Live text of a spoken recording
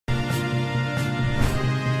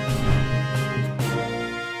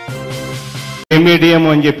ఏ medium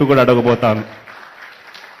అని చెప్పి కూడా అడగబోతాను.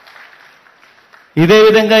 ఇదే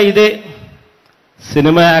విధంగా ఇదే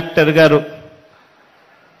సినిమా యాక్టర్ గారు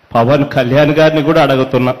పవన్ కళ్యాణ్ గారిని కూడా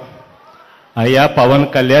అడుగుతున్నా, అయ్యా పవన్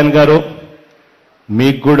కళ్యాణ్ గారు,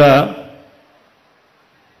 మీకు కూడా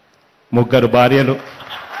 3 భార్యలు,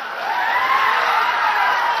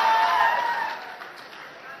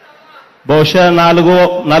 బహుశా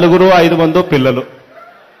 4-5 మంది పిల్లలు,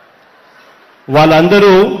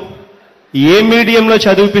 వాళ్ళందరూ ఏ మీడియంలో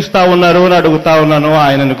చదివిపిస్తా ఉన్నారు అని అడుగుతా ఉన్నాను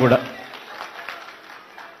ఆయనను కూడా.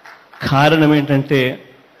 కారణం ఏంటంటే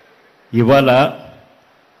ఇవాళ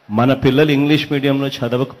మన పిల్లలు ఇంగ్లీష్ మీడియంలో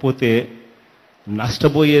చదవకపోతే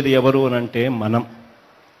నష్టపోయేది ఎవరు అనంటే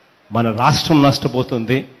మన రాష్ట్రం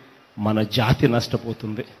నష్టపోతుంది, మన జాతి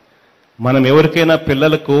నష్టపోతుంది. మనం ఎవరికైనా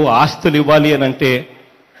పిల్లలకు ఆస్తులు ఇవ్వాలి అనంటే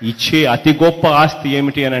ఇచ్చే అతి గొప్ప ఆస్తి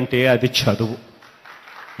ఏమిటి అనంటే అది చదువు.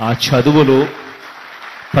 ఆ చదువులు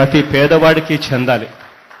ప్రతి పేదవాడికి చెందాలి.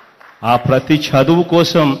 ఆ ప్రతి చదువు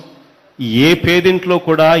కోసం ఏ పేదింట్లో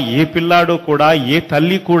కూడా, ఏ పిల్లాడు కూడా, ఏ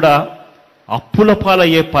తల్లి కూడా అప్పుల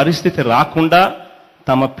పాలయ్యే పరిస్థితి రాకుండా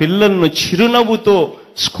తమ పిల్లలను చిరునవ్వుతో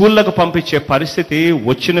స్కూళ్ళకు పంపించే పరిస్థితి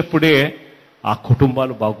వచ్చినప్పుడే ఆ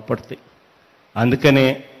కుటుంబాలు బాగుపడతాయి. అందుకనే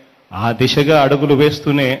ఆ దిశగా అడుగులు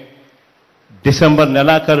వేస్తూనే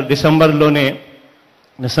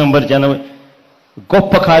జనవరి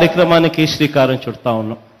గొప్ప కార్యక్రమానికి శ్రీకారం చుడతా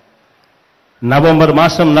ఉన్నాం. నవంబర్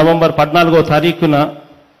 14వ తారీఖున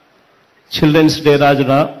చిల్డ్రన్స్ డే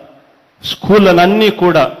రోజున స్కూళ్ళనన్నీ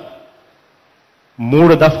కూడా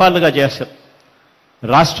 3 దఫాలుగా చేశారు.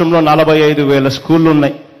 రాష్ట్రంలో 45,000 స్కూళ్ళు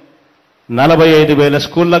ఉన్నాయి. 45,000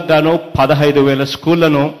 స్కూళ్ళకు గాను 15,000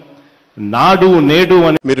 స్కూళ్లను నాడు నేడు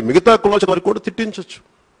అని మీరు మిగతా కులాల వారికి కూడా తిట్టించవచ్చు,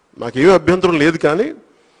 నాకేమీ అభ్యంతరం లేదు. కానీ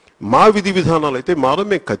మా విధి విధానాలు అయితే మాలో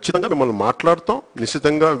మేము ఖచ్చితంగా మిమ్మల్ని మాట్లాడతాం,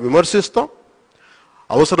 నిశ్చితంగా విమర్శిస్తాం,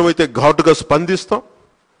 అవసరమైతే ఘాటుగా స్పందిస్తాం.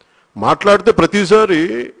 మాట్లాడితే ప్రతిసారి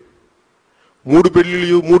 3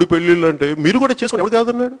 పెళ్ళిళ్ళు అంటే మీరు కూడా చేసుకోండి, ఎవరు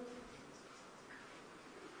కాదన్నాడు?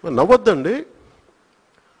 నవ్వద్దండి,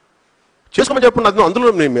 చేసుకోమని చెప్పండి.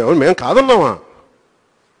 అందులో మేము కాదన్నామా?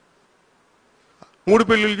 3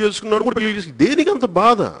 పెళ్ళిళ్ళు చేసుకున్నాడు, 3 పెళ్ళిళ్ళు చేసుకు దేనికి అంత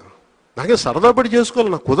బాధ? నాకే సరదా పడి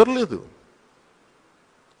చేసుకోవాలి, నాకు కుదరలేదు.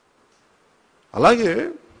 అలాగే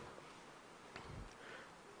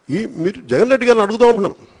మీరు జగన్ రెడ్డి గారిని అడుగుదాం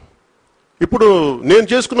అనుకున్నాను. ఇప్పుడు నేను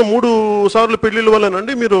చేసుకున్న 3 సార్లు పెళ్లిళ్ళ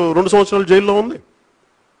వల్లేనండి మీరు 2 సంవత్సరాలు జైల్లో ఉంది.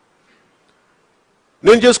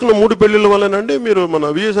 నేను చేసుకున్న 3 పెళ్లిళ్ళ వల్లేనండి మీరు మన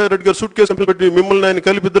విజయసాయి రెడ్డి గారు సూట్ కేసు పెట్టి మిమ్మల్ని ఆయన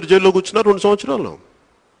కలిపి 2 జైల్లో కూర్చున్నారు 2 సంవత్సరాలు.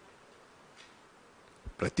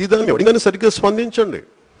 ప్రతిదాన్ని ఎవరికైనా సరిగ్గా స్పందించండి,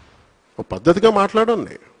 ఒక పద్ధతిగా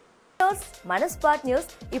మాట్లాడండి. మన స్పాట్ న్యూస్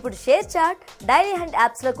ఇప్పుడు షేర్ చాట్, డైలీ హండ్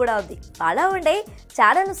యాప్స్ లో కూడా ఉంది. అలా ఉండే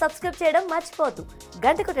ఛానల్ ను సబ్స్క్రైబ్ చేయడం మర్చిపోవద్దు,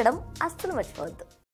 గంట కొట్టడం అస్సలు మర్చిపోవద్దు.